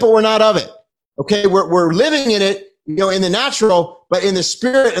 We're in it, but we're not of it. Okay. We're living in it, in the natural, but in the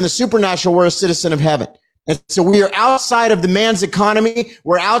spirit and the supernatural, we're a citizen of heaven. And so we are outside of the man's economy.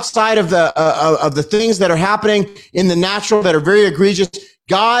 We're outside of the things that are happening in the natural that are very egregious.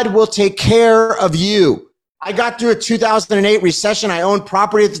 God will take care of you. I got through a 2008 recession. I owned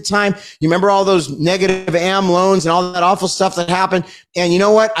property at the time. You remember all those negative AM loans and all that awful stuff that happened? And you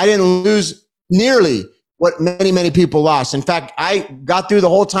know what? I didn't lose nearly what many, many people lost. In fact, I got through the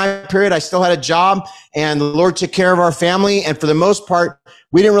whole time period. I still had a job, and the Lord took care of our family. And for the most part,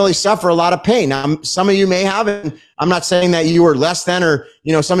 we didn't really suffer a lot of pain. Now, some of you may have, and I'm not saying that you were less than, or,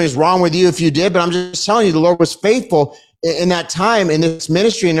 something's wrong with you if you did, but I'm just telling you the Lord was faithful in that time in this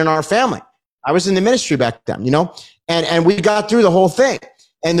ministry and in our family. I was in the ministry back then, and we got through the whole thing.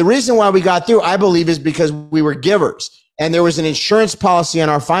 And the reason why we got through, I believe, is because we were givers, and there was an insurance policy on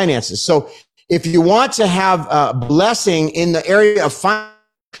our finances. So if you want to have a blessing in the area of finance,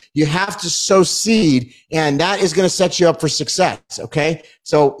 you have to sow seed, and that is going to set you up for success. Okay.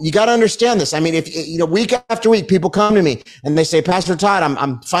 So you got to understand this. I mean, if, week after week, people come to me and they say, Pastor Todd,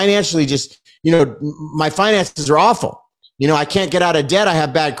 I'm financially just, my finances are awful. I can't get out of debt. I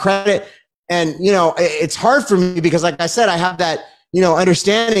have bad credit. And, it's hard for me because, like I said, I have that,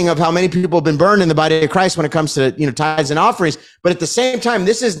 understanding of how many people have been burned in the body of Christ when it comes to, tithes and offerings. But at the same time,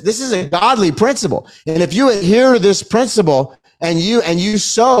 this is a godly principle. And if you adhere to this principle and you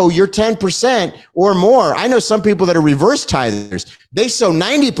sow your 10% or more, I know some people that are reverse tithers. They sow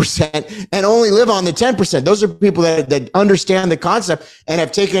 90% and only live on the 10%. Those are people that understand the concept and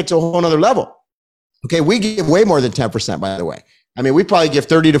have taken it to a whole nother level. Okay. We give way more than 10%, by the way. I mean, we probably give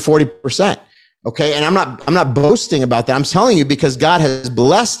 30 to 40%. Okay. And I'm not boasting about that. I'm telling you because God has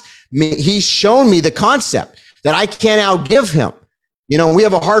blessed me. He's shown me the concept that I can't outgive him. We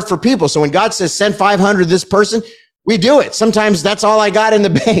have a heart for people. So when God says send 500 this person, we do it. Sometimes that's all I got in the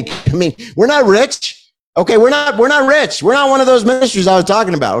bank. I mean, we're not rich. Okay. We're not rich. We're not one of those ministries I was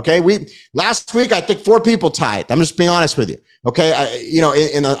talking about. Okay. Last week, I think 4 people tithed. I'm just being honest with you. Okay.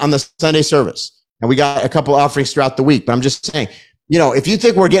 On the Sunday service. And we got a couple offerings throughout the week, but I'm just saying, if you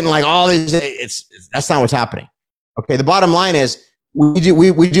think we're getting like all these, that's not what's happening. Okay. The bottom line is we do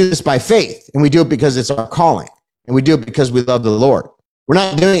this by faith, and we do it because it's our calling, and we do it because we love the Lord. We're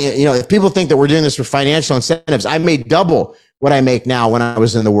not doing it. If people think that we're doing this for financial incentives, I made double what I make now when I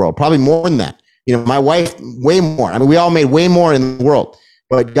was in the world, probably more than that. My wife, way more. I mean, we all made way more in the world,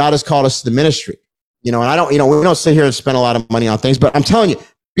 but God has called us to the ministry, and I don't, we don't sit here and spend a lot of money on things, but I'm telling you,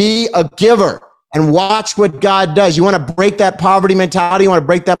 be a giver. And watch what God does. You want to break that poverty mentality? You want to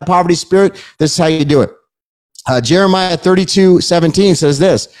break that poverty spirit? This is how you do it. Jeremiah 32:17 says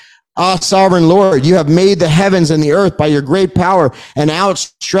this, Ah, sovereign Lord, you have made the heavens and the earth by your great power and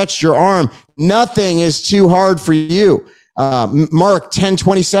outstretched your arm. Nothing is too hard for you. Mark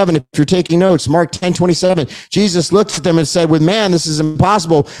 10:27, if you're taking notes, Mark 10:27, Jesus looked at them and said, with man, this is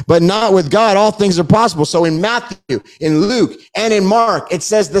impossible, but not with God. All things are possible. So in Matthew, in Luke, and in Mark, it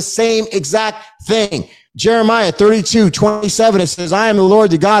says the same exact thing. Jeremiah 32:27, it says, I am the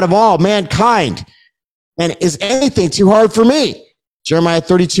Lord, the God of all mankind. And is anything too hard for me? Jeremiah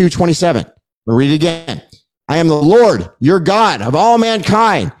 32:27. We'll read it again. I am the Lord, your God of all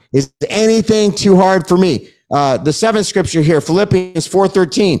mankind. Is anything too hard for me? The seventh scripture here, Philippians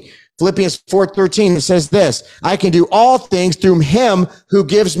 4:13. Philippians 4:13, it says this, I can do all things through him who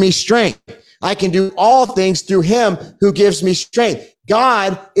gives me strength. I can do all things through him who gives me strength.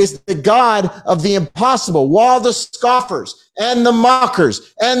 God is the God of the impossible. While the scoffers and the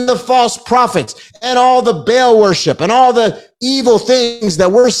mockers and the false prophets and all the Baal worship and all the evil things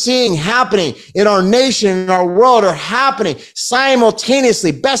that we're seeing happening in our nation and our world are happening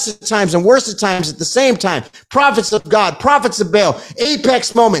simultaneously, best of times and worst of times at the same time. Prophets of God, prophets of Baal,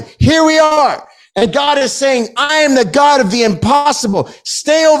 apex moment. Here we are. And God is saying, I am the God of the impossible.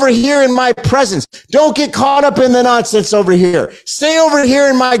 Stay over here in my presence. Don't get caught up in the nonsense over here. Stay over here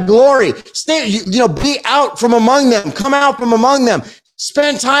in my glory. Stay, be out from among them. Come out from among them.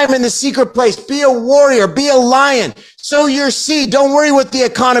 Spend time in the secret place. Be a warrior. Be a lion. Sow your seed. Don't worry what the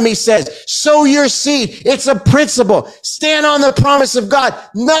economy says. Sow your seed. It's a principle. Stand on the promise of God.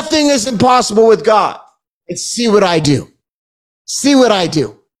 Nothing is impossible with God. And see what I do. See what I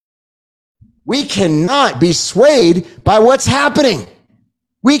do. We cannot be swayed by what's happening.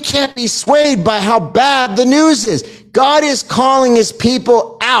 We can't be swayed by how bad the news is. God is calling his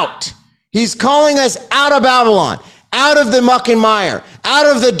people out. He's calling us out of Babylon, out of the muck and mire, out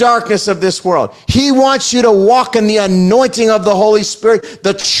of the darkness of this world. He wants you to walk in the anointing of the Holy Spirit,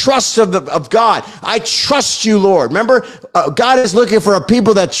 the trust of God. I trust you, Lord. Remember, God is looking for a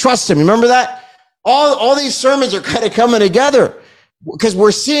people that trust him. Remember that? All these sermons are kind of coming together. Because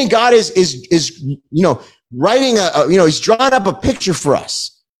we're seeing God is writing he's drawn up a picture for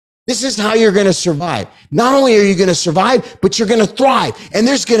us. This is how you're going to survive. Not only are you going to survive, but you're going to thrive. And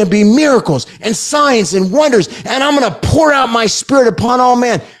there's going to be miracles and signs and wonders. And I'm going to pour out my spirit upon all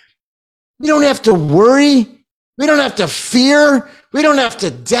men. We don't have to worry. We don't have to fear. We don't have to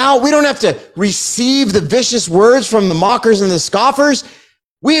doubt. We don't have to receive the vicious words from the mockers and the scoffers.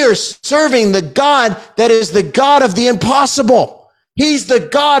 We are serving the God that is the God of the impossible. He's the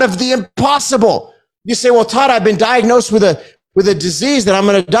God of the impossible. You say, well, Todd, I've been diagnosed with a disease that I'm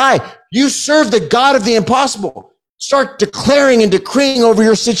going to die. You serve the God of the impossible. Start declaring and decreeing over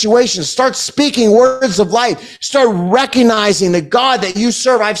your situation. Start speaking words of life. Start recognizing the God that you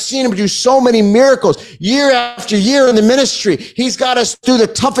serve. I've seen him do so many miracles year after year in the ministry. He's got us through the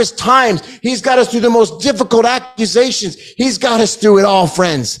toughest times. He's got us through the most difficult accusations. He's got us through it all,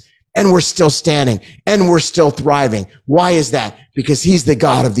 friends. And we're still standing and we're still thriving. Why is that? Because he's the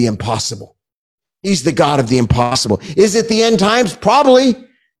God of the impossible. He's the God of the impossible. Is it the end times? Probably.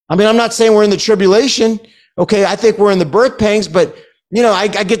 I mean, I'm not saying we're in the tribulation. Okay. I think we're in the birth pangs, but I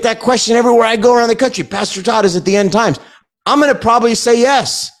get that question everywhere I go around the country. Pastor Todd, is it the end times? I'm going to probably say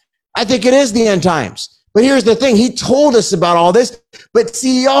yes. I think it is the end times. But here's the thing. He told us about all this, but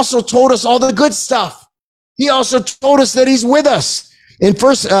see, he also told us all the good stuff. He also told us that he's with us. In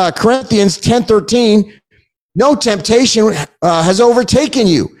 1 Corinthians 10:13, no temptation has overtaken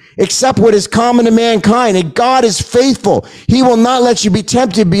you except what is common to mankind. And God is faithful. He will not let you be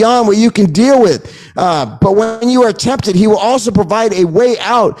tempted beyond what you can deal with. But when you are tempted, he will also provide a way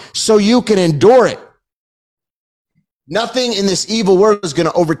out so you can endure it. Nothing in this evil world is going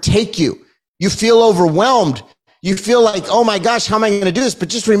to overtake you. You feel overwhelmed. You feel like, oh my gosh, how am I going to do this? But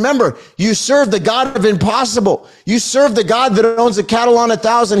just remember, you serve the God of impossible. You serve the God that owns the cattle on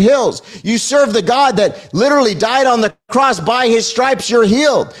 1,000 hills. You serve the God that literally died on the cross. By his stripes, you're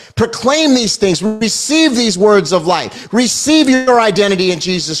healed. Proclaim these things. Receive these words of life. Receive your identity in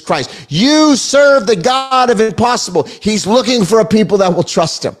Jesus Christ. You serve the God of impossible. He's looking for a people that will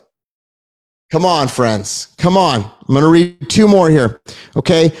trust him. Come on, friends. Come on. I'm going to read two more here.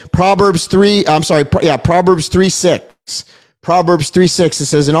 Okay. Proverbs 3:6. Proverbs 3:6. It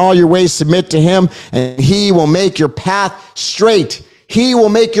says, in all your ways submit to him and he will make your path straight. He will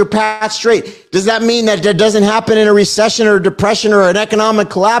make your path straight. Does that mean that doesn't happen in a recession or a depression or an economic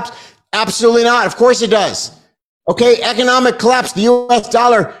collapse? Absolutely not. Of course it does. Okay. Economic collapse. The US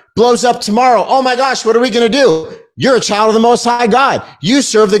dollar blows up tomorrow. Oh my gosh. What are we going to do? You're a child of the Most High God. You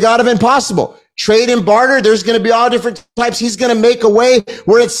serve the God of impossible. Trade and barter, there's going to be all different types. He's going to make a way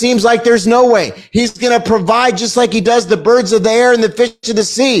where it seems like there's no way. He's going to provide just like he does the birds of the air and the fish of the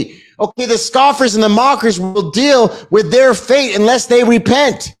sea. Okay, the scoffers and the mockers will deal with their fate unless they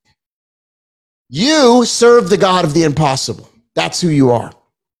repent. You serve the God of the impossible. That's who you are.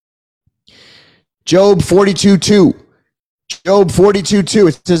 Job 42:2. Job 42:2.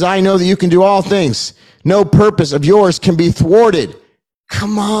 It says, I know that you can do all things. No purpose of yours can be thwarted.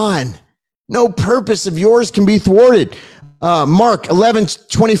 Come on. No purpose of yours can be thwarted. Mark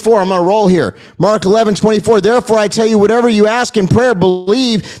 11:24. I'm going to roll here. Mark 11:24. Therefore, I tell you, whatever you ask in prayer,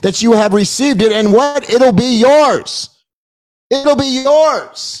 believe that you have received it, and what? It'll be yours. It'll be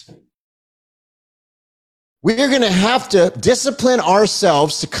yours. We're going to have to discipline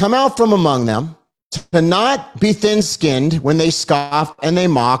ourselves to come out from among them, to not be thin-skinned when they scoff and they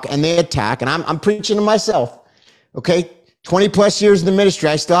mock and they attack. And I'm preaching to myself. Okay, 20 plus years in the ministry,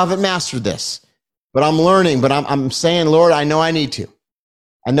 I still haven't mastered this. But I'm learning, but I'm saying, Lord, I know I need to.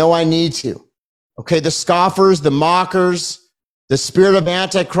 I know I need to. Okay, the scoffers, the mockers, the spirit of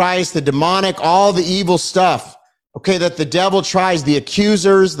Antichrist, the demonic, all the evil stuff, okay, that the devil tries, the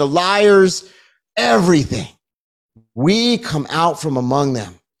accusers, the liars, everything. We come out from among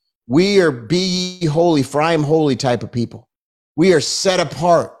them. We are be ye holy, for I am holy type of people. We are set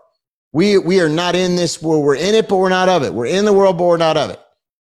apart. We are not in this world. We're in it, but we're not of it. We're in the world, but we're not of it.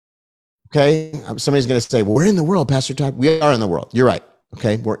 Okay, somebody's going to say, well, we're in the world, Pastor Todd. We are in the world. You're right.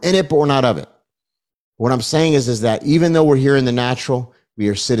 Okay, we're in it, but we're not of it. What I'm saying is that even though we're here in the natural, we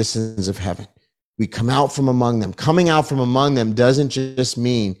are citizens of heaven. We come out from among them. Coming out from among them doesn't just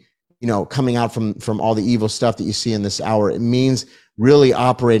mean, coming out from all the evil stuff that you see in this hour. It means really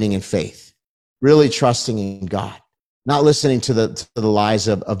operating in faith, really trusting in God, not listening to the lies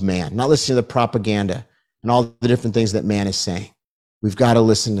of man, not listening to the propaganda and all the different things that man is saying. We've got to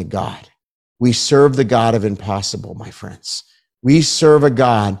listen to God. We serve the God of impossible, my friends. We serve a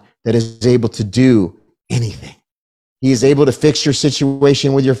God that is able to do anything. He is able to fix your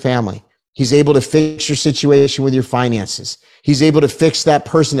situation with your family. He's able to fix your situation with your finances. He's able to fix that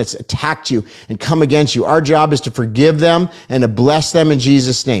person that's attacked you and come against you. Our job is to forgive them and to bless them in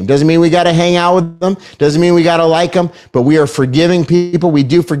Jesus' name. Doesn't mean we got to hang out with them. Doesn't mean we got to like them, but we are forgiving people. We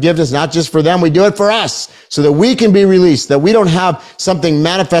do forgiveness, not just for them. We do it for us so that we can be released, that we don't have something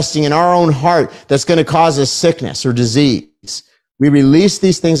manifesting in our own heart that's going to cause us sickness or disease. We release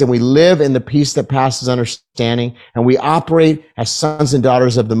these things and we live in the peace that passes understanding, and we operate as sons and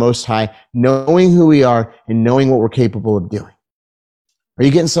daughters of the Most High, knowing who we are and knowing what we're capable of doing. Are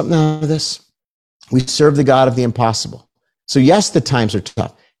you getting something out of this? We serve the God of the impossible. So yes, the times are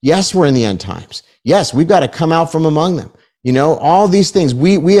tough. Yes, we're in the end times. Yes, we've got to come out from among them. All these things.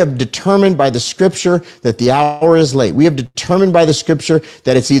 We have determined by the scripture that the hour is late. We have determined by the scripture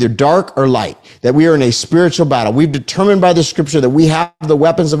that it's either dark or light, that we are in a spiritual battle. We've determined by the scripture that we have the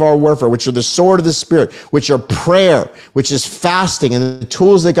weapons of our warfare, which are the sword of the Spirit, which are prayer, which is fasting, and the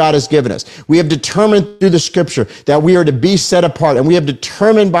tools that God has given us. We have determined through the scripture that we are to be set apart, and we have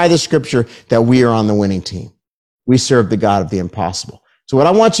determined by the scripture that we are on the winning team. We serve the God of the impossible. So what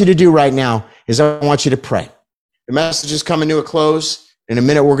I want you to do right now is I want you to pray. The message is coming to a close. In a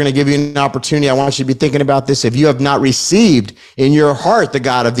minute, we're going to give you an opportunity. I want you to be thinking about this. If you have not received in your heart the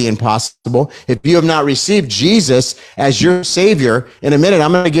God of the impossible, if you have not received Jesus as your Savior, in a minute,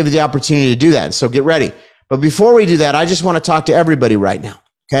 I'm going to give you the opportunity to do that. So get ready. But before we do that, I just want to talk to everybody right now,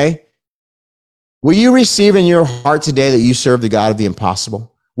 okay? Will you receive in your heart today that you serve the God of the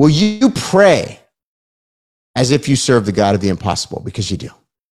impossible? Will you pray as if you serve the God of the impossible? Because you do.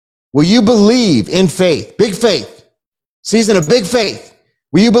 Will you believe in faith, big faith, season of big faith?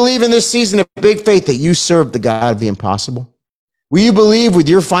 Will you believe in this season of big faith that you serve the God of the impossible? Will you believe with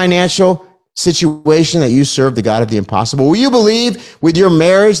your financial situation that you serve the God of the impossible? Will you believe with your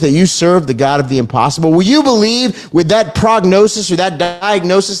marriage that you serve the God of the impossible? Will you believe with that prognosis or that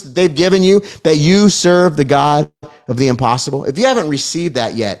diagnosis that they've given you that you serve the God of the impossible? If you haven't received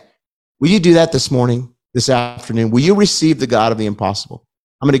that yet, will you do that this morning, this afternoon? Will you receive the God of the impossible?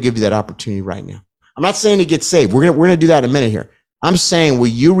 I'm going to give you that opportunity right now. I'm not saying to get saved. We're going to do that in a minute here. I'm saying, will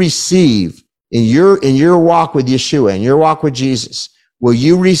you receive in your walk with Yeshua, in your walk with Jesus, will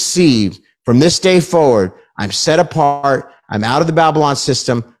you receive from this day forward, I'm set apart, I'm out of the Babylon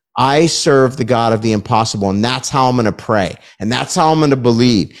system, I serve the God of the impossible, and that's how I'm going to pray, and that's how I'm going to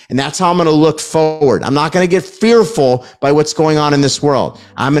believe, and that's how I'm going to look forward. I'm not going to get fearful by what's going on in this world.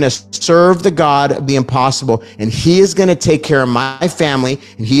 I'm going to serve the God of the impossible, and He is going to take care of my family,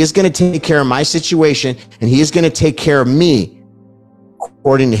 and He is going to take care of my situation, and He is going to take care of me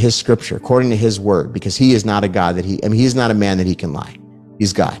according to His scripture, according to His word, because He is not a God that He is not a man that He can lie.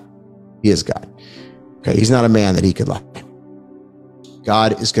 He's God. He is God. Okay, He's not a man that He could lie.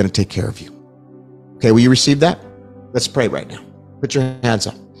 God is going to take care of you. Okay, will you receive that? Let's pray right now. Put your hands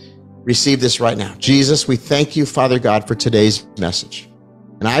up. Receive this right now. Jesus, we thank you, Father God, for today's message.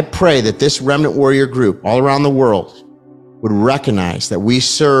 And I pray that this Remnant Warrior group all around the world would recognize that we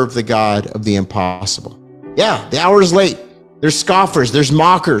serve the God of the impossible. Yeah, the hour is late. There's scoffers, there's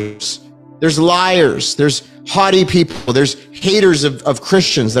mockers, there's liars, there's haughty people. There's haters of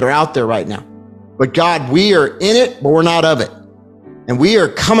Christians that are out there right now. But God, we are in it, but we're not of it. And we are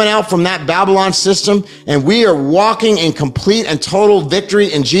coming out from that Babylon system, and we are walking in complete and total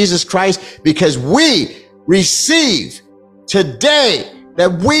victory in Jesus Christ, because we receive today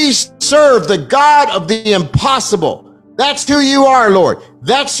that we serve the God of the impossible. That's who you are, Lord.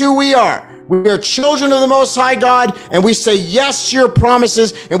 That's who we are. We are children of the Most High God, and we say yes to your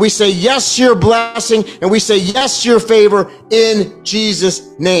promises, and we say yes to your blessing, and we say yes to your favor in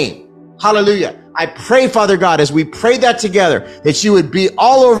Jesus' name. Hallelujah. I pray, Father God, as we pray that together, that you would be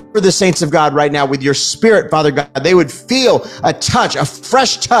all over the saints of God right now with your Spirit, Father God. They would feel a touch, a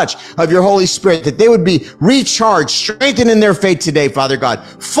fresh touch of your Holy Spirit, that they would be recharged, strengthened in their faith today, Father God,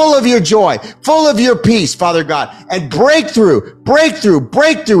 full of your joy, full of your peace, Father God, and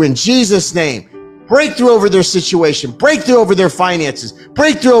breakthrough in Jesus' name. Breakthrough over their situation, breakthrough over their finances,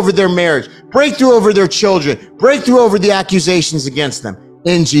 breakthrough over their marriage, breakthrough over their children, breakthrough over the accusations against them,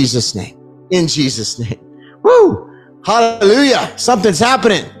 in Jesus' name. In Jesus' name. Woo! Hallelujah. Something's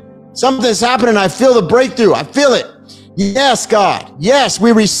happening. Something's happening. I feel the breakthrough. I feel it. Yes, God. Yes,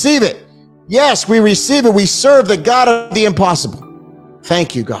 we receive it. Yes, we receive it. We serve the God of the impossible.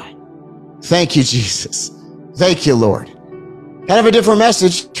 Thank you, God. Thank you, Jesus. Thank you, Lord. Kind of a different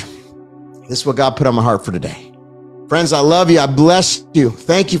message. This is what God put on my heart for today. Friends, I love you. I bless you.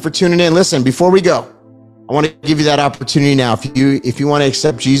 Thank you for tuning in. Listen, before we go, I want to give you that opportunity now. If you want to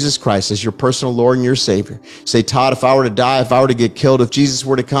accept Jesus Christ as your personal Lord and your Savior, say, Todd, if I were to die, if I were to get killed, if Jesus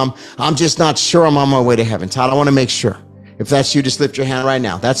were to come, I'm just not sure I'm on my way to heaven. Todd, I want to make sure. If that's you, just lift your hand right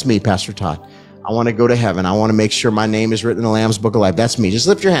now. That's me, Pastor Todd. I want to go to heaven. I want to make sure my name is written in the Lamb's Book of Life. That's me. Just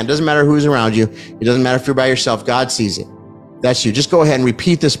lift your hand. Doesn't matter who's around you. It doesn't matter if you're by yourself. God sees it. That's you. Just go ahead and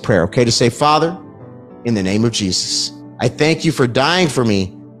repeat this prayer, okay? To say, Father, in the name of Jesus, I thank you for dying for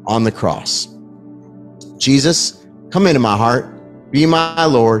me on the cross. Jesus, come into my heart, be my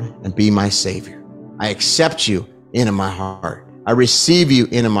Lord, and be my Savior. I accept you into my heart. I receive you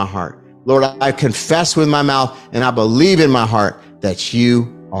into my heart. Lord, I confess with my mouth, and I believe in my heart that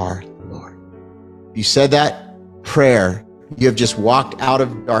you are Lord. If you said that prayer, you have just walked out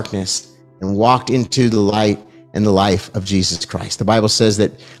of darkness and walked into the light and the life of Jesus Christ. The Bible says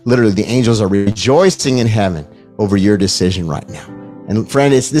that literally the angels are rejoicing in heaven over your decision right now. And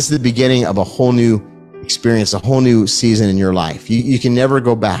friend, this is the beginning of a whole new experience, a whole new season in your life. You can never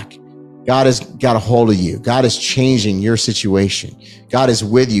go back. God has got a hold of you. God is changing your situation. God is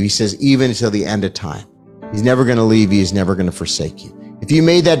with you. He says, even until the end of time. He's never going to leave you. He's never going to forsake you. If you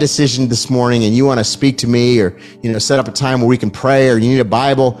made that decision this morning and you want to speak to me, or, set up a time where we can pray, or you need a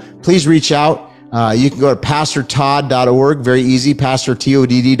Bible, please reach out. You can go to pastortodd.org. Very easy,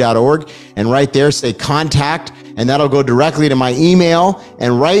 pastortodd.org. And right there, say contact, and that'll go directly to my email,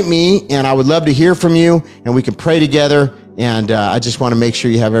 and write me. And I would love to hear from you, and we can pray together. And I just want to make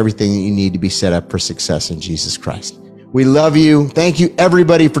sure you have everything that you need to be set up for success in Jesus Christ. We love you. Thank you,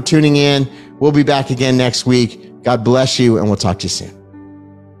 everybody, for tuning in. We'll be back again next week. God bless you, and we'll talk to you soon.